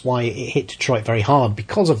fail, that's why it hit Detroit very hard,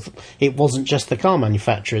 because of it wasn't just the car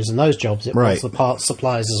manufacturers and those jobs, it was the parts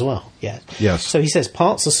suppliers as well. Yeah. Yes. So he says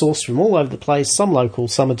parts are sourced from all over the place, some local,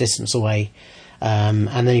 some a distance away, and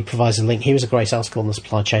then he provides a link. Here is a great article on the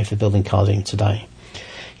supply chain for building cars even today.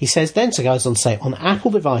 He says, then to goes on to say, on Apple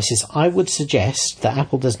devices, I would suggest that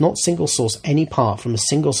Apple does not single source any part from a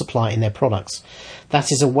single supplier in their products.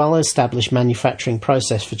 That is a well-established manufacturing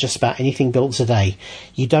process for just about anything built today.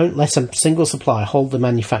 You don't let a single supplier hold the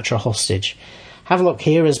manufacturer hostage. Have a look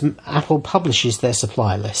here as Apple publishes their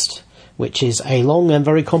supplier list, which is a long and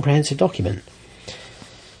very comprehensive document.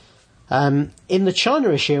 In the China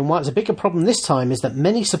issue, and why it's a bigger problem this time, is that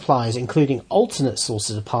many suppliers, including alternate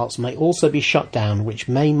sources of parts, may also be shut down, which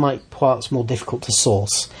may make parts more difficult to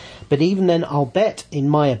source. But even then, I'll bet, in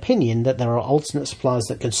my opinion, that there are alternate suppliers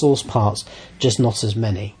that can source parts, just not as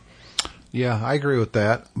many. Yeah, I agree with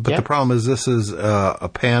that. But the problem is this is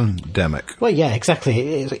a pandemic. Well, yeah,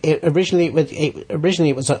 exactly. Originally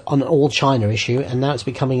it was an all-China issue, and now it's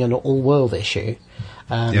becoming an all-world issue.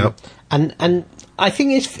 And I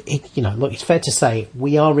think it's fair to say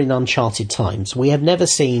we are in uncharted times. We have never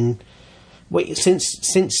seen,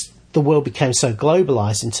 since the world became so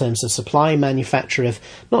globalised in terms of supply and manufacture of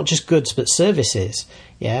not just goods but services.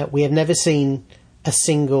 Yeah, we have never seen a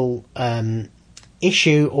single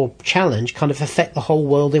issue or challenge kind of affect the whole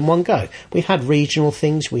world in one go. We've had regional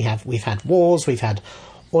things. We've had wars. We've had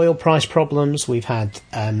oil price problems. We've had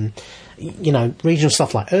regional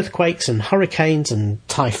stuff like earthquakes and hurricanes and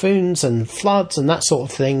typhoons and floods and that sort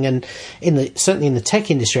of thing. And certainly in the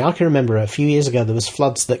tech industry, I can remember a few years ago there was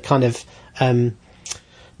floods that kind of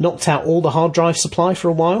knocked out all the hard drive supply for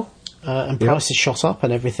a while, and prices shot up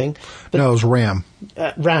and everything. But, no, it was RAM.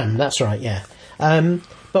 RAM, that's right, yeah.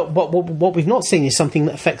 But what we've not seen is something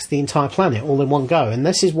that affects the entire planet all in one go, and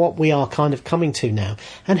this is what we are kind of coming to now.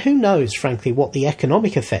 And who knows, frankly, what the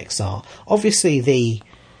economic effects are. Obviously, the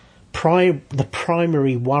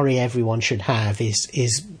primary worry everyone should have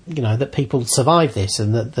is that people survive this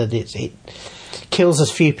and that it kills as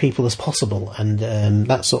few people as possible and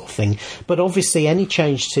that sort of thing. But obviously any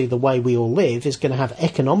change to the way we all live is going to have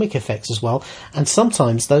economic effects as well, and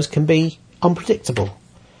sometimes those can be unpredictable.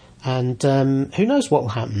 And who knows what will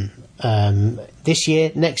happen this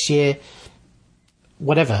year, next year,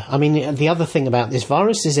 whatever. I mean, the other thing about this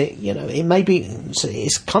virus is it may be,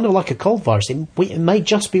 it's kind of like a cold virus. It may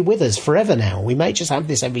just be with us forever now. We may just have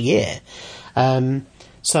this every year.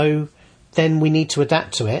 So then we need to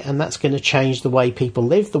adapt to it, and that's going to change the way people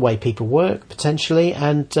live, the way people work, potentially,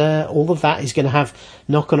 and all of that is going to have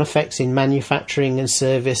knock-on effects in manufacturing and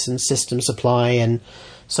service and system supply. And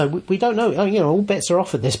so we don't know. All bets are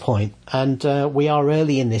off at this point, and we are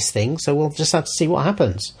early in this thing, so we'll just have to see what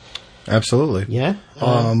happens. Absolutely. Yeah.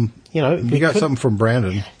 You got something from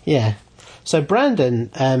Brandon. Yeah. So Brandon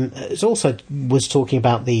was talking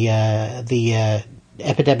about the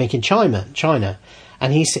epidemic in China,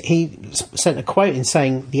 and he sent a quote in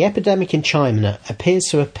saying the epidemic in China appears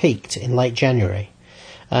to have peaked in late January.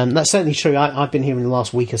 That's certainly true. I've been hearing the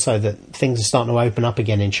last week or so that things are starting to open up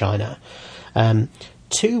again in China.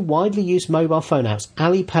 Two widely used mobile phone apps,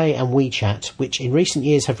 Alipay and WeChat, which in recent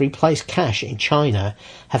years have replaced cash in China,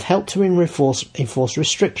 have helped to enforce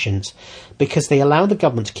restrictions because they allow the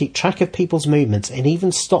government to keep track of people's movements and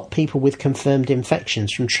even stop people with confirmed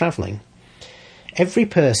infections from travelling. Every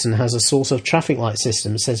person has a source of traffic light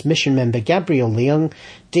system, says mission member Gabriel Leung,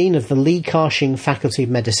 Dean of the Li Ka-shing Faculty of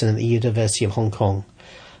Medicine at the University of Hong Kong.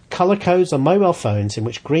 Colour codes on mobile phones in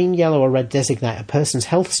which green, yellow or red designate a person's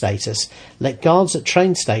health status let guards at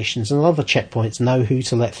train stations and other checkpoints know who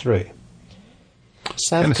to let through.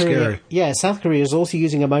 South Korea is also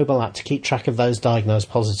using a mobile app to keep track of those diagnosed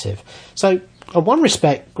positive. So, on one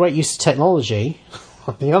respect, great use of technology.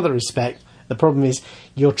 On the other respect, the problem is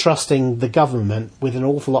you're trusting the government with an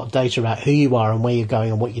awful lot of data about who you are and where you're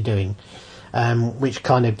going and what you're doing, which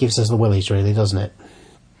kind of gives us the willies, really, doesn't it?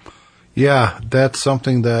 Yeah, that's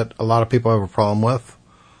something that a lot of people have a problem with,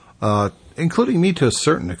 including me to a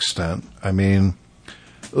certain extent. I mean,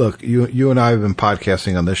 look, you and I have been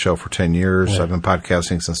podcasting on this show for 10 years. Yeah. I've been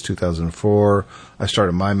podcasting since 2004. I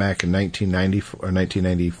started MyMac in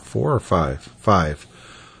 1994 or 5.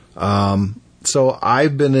 So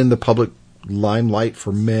I've been in the public limelight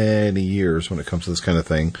for many years when it comes to this kind of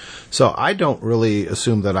thing. So I don't really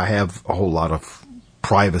assume that I have a whole lot of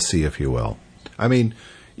privacy, if you will. I mean,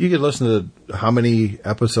 you could listen to how many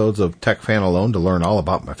episodes of Tech Fan Alone to learn all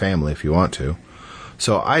about my family if you want to.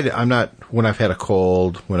 So I'm not, when I've had a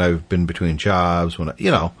cold, when I've been between jobs,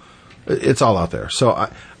 it's all out there. So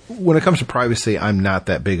when it comes to privacy, I'm not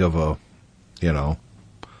that big of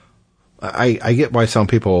I get why some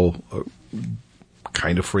people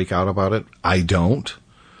kind of freak out about it. I don't.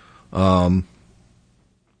 And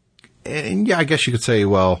yeah, I guess you could say,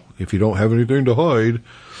 well, if you don't have anything to hide.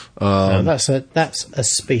 No, that's a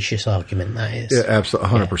specious argument, that is. Yeah,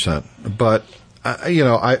 absolutely, 100%. Yeah. But,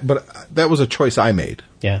 but that was a choice I made.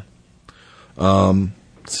 Yeah.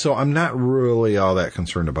 So I'm not really all that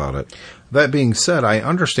concerned about it. That being said, I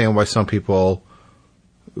understand why some people,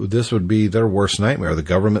 this would be their worst nightmare, the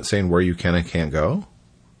government saying where you can and can't go.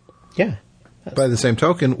 Yeah. By the same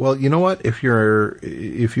token, well, you know what? If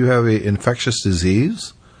you have an infectious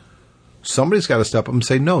disease, somebody's got to step up and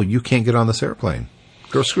say, no, you can't get on this airplane.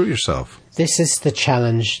 Go screw yourself. This is the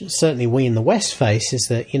challenge, certainly we in the West face, is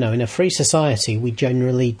that, in a free society, we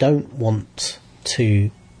generally don't want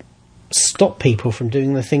to stop people from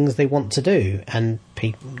doing the things they want to do. And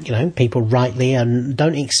people rightly and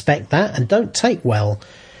don't expect that and don't take well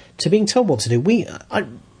to being told what to do.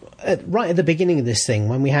 Right at the beginning of this thing,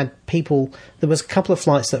 when we had people, there was a couple of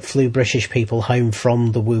flights that flew British people home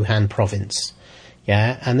from the Wuhan province.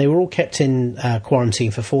 Yeah, and they were all kept in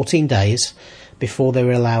quarantine for 14 days before they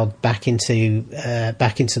were allowed back into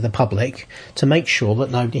the public to make sure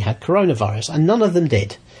that nobody had coronavirus, and none of them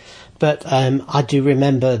did. But I do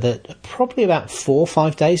remember that probably about 4 or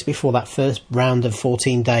 5 days before that first round of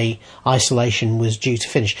 14-day isolation was due to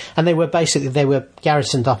finish, and they were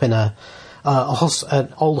garrisoned up in an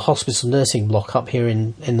old hospital nursing block up here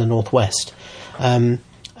in the northwest.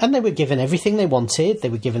 And they were given everything they wanted. They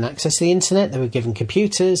were given access to the internet. They were given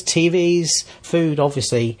computers, TVs, food,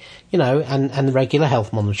 obviously, and the regular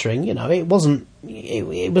health monitoring.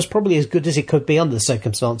 It was probably as good as it could be under the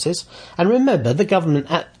circumstances. And remember, the government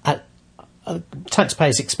at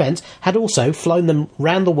taxpayers' expense had also flown them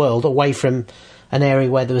round the world away from an area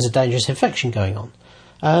where there was a dangerous infection going on.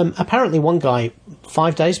 Apparently one guy,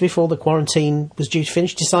 5 days before the quarantine was due to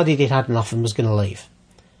finish, decided he'd had enough and was going to leave.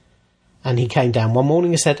 And he came down one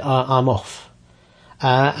morning and said, I'm off.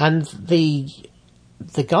 And the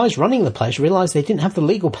guys running the place realised they didn't have the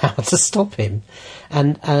legal power to stop him.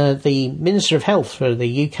 And the Minister of Health for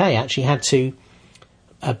the UK actually had to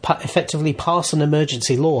effectively pass an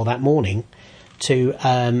emergency law that morning to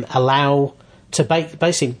allow... to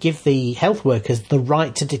basically give the health workers the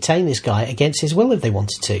right to detain this guy against his will if they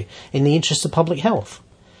wanted to, in the interest of public health.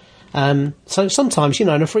 So sometimes, in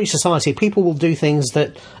a free society, people will do things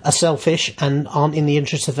that are selfish and aren't in the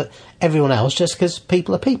interest of everyone else just because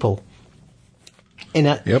people are people.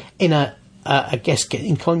 I guess,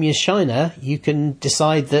 in communist China, you can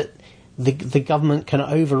decide that the government can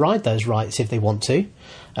override those rights if they want to,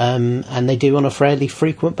 and they do on a fairly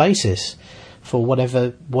frequent basis for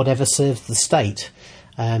whatever serves the state.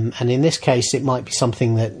 And in this case, it might be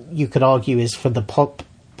something that you could argue is for the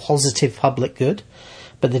positive public good.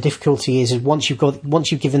 But the difficulty is once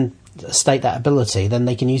you've given a state that ability, then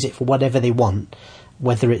they can use it for whatever they want,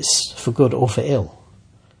 whether it's for good or for ill.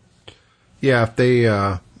 Yeah, if they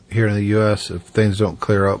here in the U.S., if things don't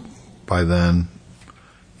clear up by then,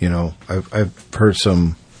 I've heard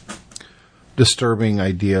some disturbing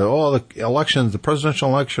idea. Oh, the presidential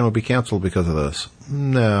election will be canceled because of this.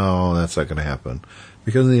 No, that's not going to happen.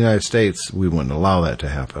 Because in the United States, we wouldn't allow that to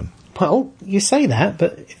happen. Well, you say that,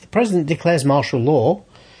 but if the president declares martial law,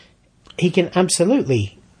 he can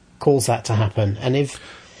absolutely cause that to happen. And if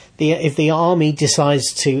the army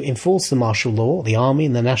decides to enforce the martial law, the army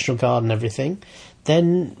and the National Guard and everything,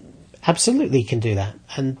 then absolutely can do that.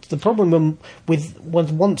 And the problem with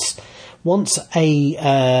once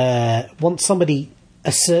somebody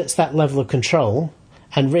asserts that level of control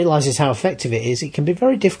and realises how effective it is, it can be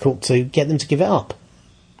very difficult to get them to give it up.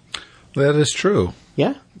 That is true.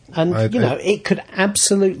 Yeah, and it could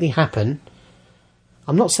absolutely happen.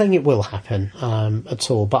 I'm not saying it will happen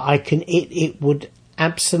at all, but it would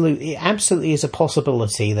absolutely is a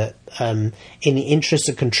possibility that in the interest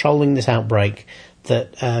of controlling this outbreak,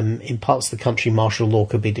 that in parts of the country martial law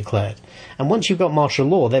could be declared. And once you've got martial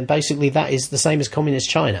law, then basically that is the same as communist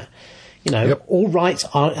China. Yep. All rights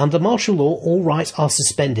are under martial law. All rights are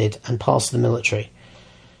suspended and passed to the military.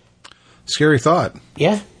 Scary thought.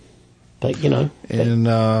 Yeah, but I'm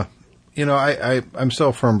so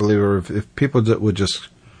a firm believer if people would just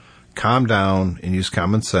calm down and use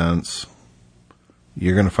common sense,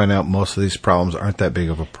 you're going to find out most of these problems aren't that big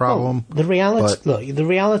of a problem. Well, the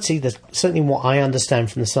reality that certainly what I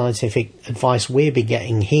understand from the scientific advice we've been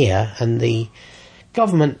getting here, and the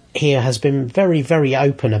government here has been very, very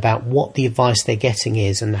open about what the advice they're getting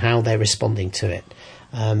is and how they're responding to it.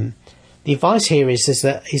 The advice here is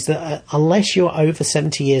that unless you're over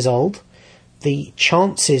 70 years old, the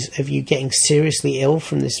chances of you getting seriously ill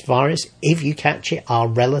from this virus, if you catch it, are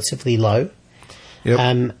relatively low.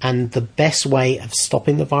 Yep. And the best way of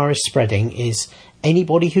stopping the virus spreading is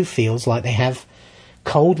anybody who feels like they have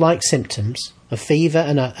cold-like symptoms, a fever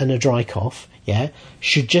and a dry cough,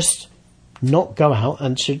 should just not go out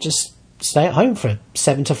and should just stay at home for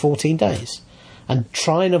 7 to 14 days. And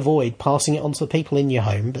try and avoid passing it on to the people in your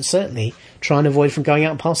home, but certainly try and avoid from going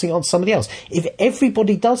out and passing it on to somebody else. If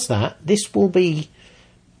everybody does that, this will be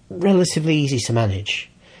relatively easy to manage.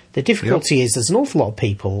 The difficulty is there's an awful lot of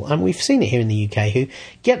people, and we've seen it here in the UK, who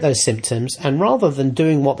get those symptoms, and rather than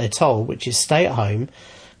doing what they're told, which is stay at home,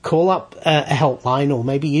 call up a helpline or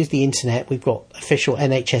maybe use the internet. We've got official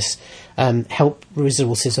NHS help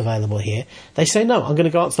resources available here. They say, no, I'm going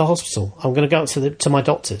to go out to the hospital. I'm going to go out to my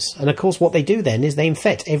doctors. And, of course, what they do then is they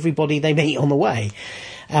infect everybody they meet on the way.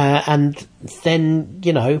 And then,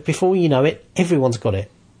 before you know it, everyone's got it.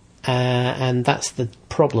 And that's the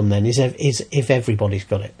problem then, is if everybody's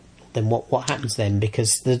got it, then what happens then?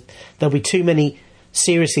 Because there'll be too many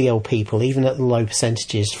seriously ill people, even at the low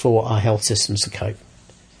percentages, for our health systems to cope.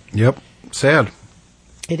 Yep. Sad.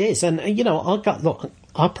 It is. And,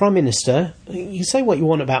 our Prime Minister, you say what you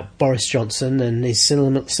want about Boris Johnson and his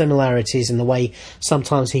similarities in the way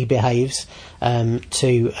sometimes he behaves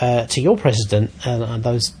to your president, and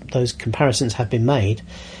those comparisons have been made.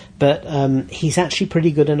 But he's actually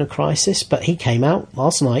pretty good in a crisis. But he came out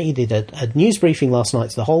last night, he did a news briefing last night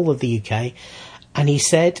to the whole of the UK, and he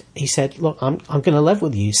said, look, I'm going to level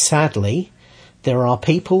with you, sadly, there are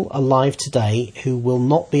people alive today who will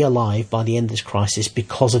not be alive by the end of this crisis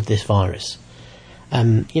because of this virus.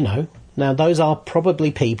 Now those are probably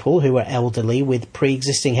people who are elderly with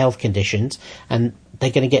pre-existing health conditions, and they're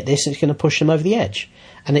going to get this and it's going to push them over the edge.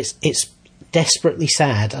 And it's desperately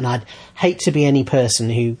sad, and I'd hate to be any person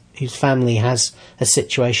whose family has a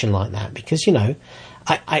situation like that, because,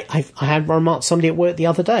 I had remarked somebody at work the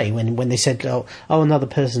other day when they said, oh, another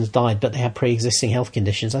person's died, but they have pre-existing health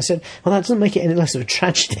conditions. I said, well, that doesn't make it any less of a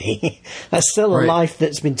tragedy. That's still a life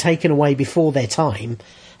that's been taken away before their time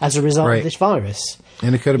as a result of this virus.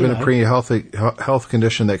 And it could have been a pre-health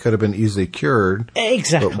condition that could have been easily cured.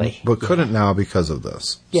 Exactly. But couldn't now because of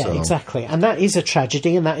this. Yeah, so. Exactly. And that is a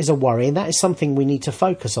tragedy, and that is a worry, and that is something we need to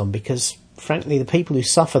focus on, because frankly, the people who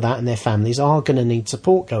suffer that and their families are going to need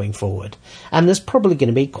support going forward. And there's probably going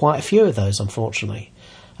to be quite a few of those, unfortunately.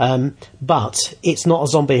 But it's not a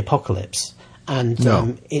zombie apocalypse, and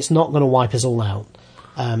it's not going to wipe us all out.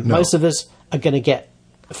 Most of us are going to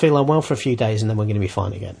feel unwell for a few days, and then we're going to be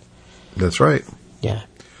fine again. That's right. Yeah.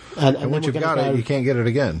 And once you've got it, you can't get it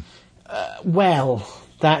again. Well,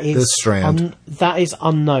 that is this strand. That is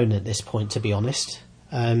unknown at this point, to be honest.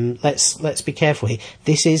 Let's be careful here.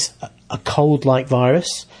 This is a cold-like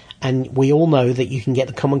virus, and we all know that you can get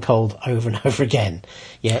the common cold over and over again.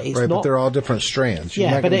 Yeah, it's right, not, but they're all different strands.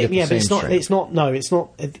 It's not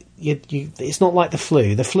like the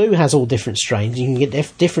flu. The flu has all different strains. You can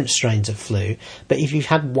get different strains of flu, but if you've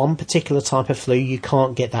had one particular type of flu, you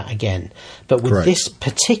can't get that again. But with this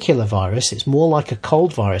particular virus, it's more like a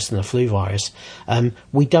cold virus than a flu virus.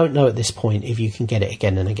 We don't know at this point if you can get it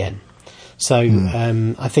again and again. So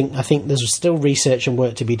I think there's still research and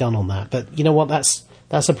work to be done on that. But you know what?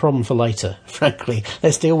 That's a problem for later, frankly.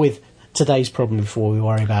 Let's deal with today's problem before we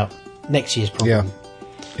worry about next year's problem. Yeah.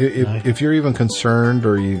 If you're even concerned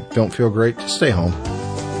or you don't feel great, just stay home.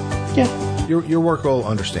 Yeah. Your work will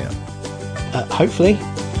understand. Hopefully.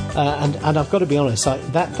 And I've got to be honest,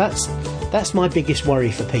 that's my biggest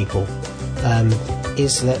worry for people,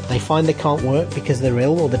 is that they find they can't work because they're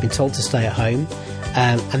ill or they've been told to stay at home,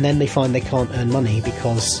 and then they find they can't earn money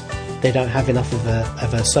because they don't have enough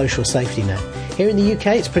of a social safety net. Here in the UK,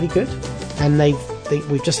 it's pretty good, and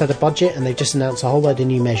we've just had a budget, and they've just announced a whole load of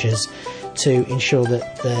new measures to ensure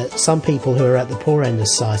that some people who are at the poor end of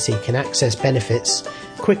society can access benefits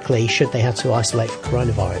quickly should they have to isolate for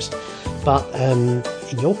coronavirus. But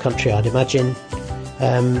in your country, I'd imagine...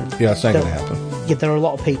 it's not going to happen. Yeah, there are a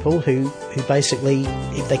lot of people who basically,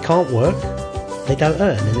 if they can't work, they don't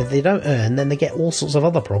earn. And if they don't earn, then they get all sorts of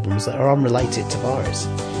other problems that are unrelated to virus.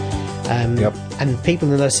 And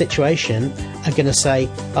people in that situation are going to say,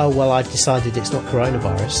 oh, well, I've decided it's not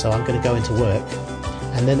coronavirus, so I'm going to go into work,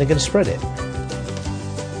 and then they're going to spread it.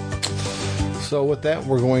 So with that,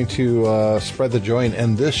 we're going to spread the joy and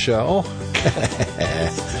end this show.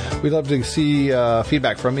 We'd love to see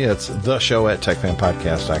feedback from you. It's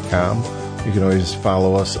theshow@techfanpodcast.com. You can always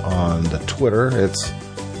follow us on the Twitter. It's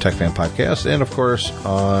TechFanPodcast. And, of course,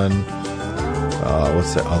 on...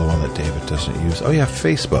 what's the other one that David doesn't use? Oh, yeah,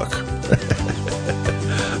 Facebook.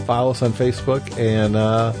 Follow us on Facebook, and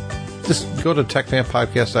just go to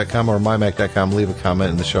techfanpodcast.com or mymac.com, leave a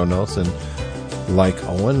comment in the show notes, and like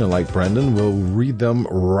Owen and like Brendan, will read them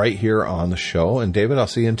right here on the show. And David, I'll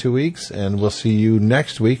see you in 2 weeks, and we'll see you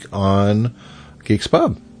next week on Geeks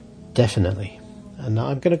Pub. Definitely. And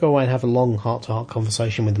I'm going to go away and have a long heart-to-heart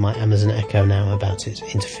conversation with my Amazon Echo now about its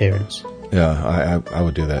interference. Yeah, I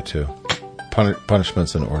would do that too.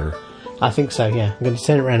 Punishments in order. I think so, yeah. I'm going to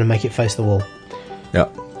turn it around and make it face the wall. Yeah.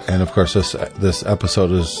 And of course, this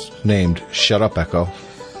episode is named Shut Up, Echo.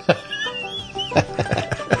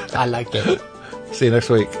 I like it. See you next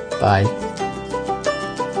week. Bye.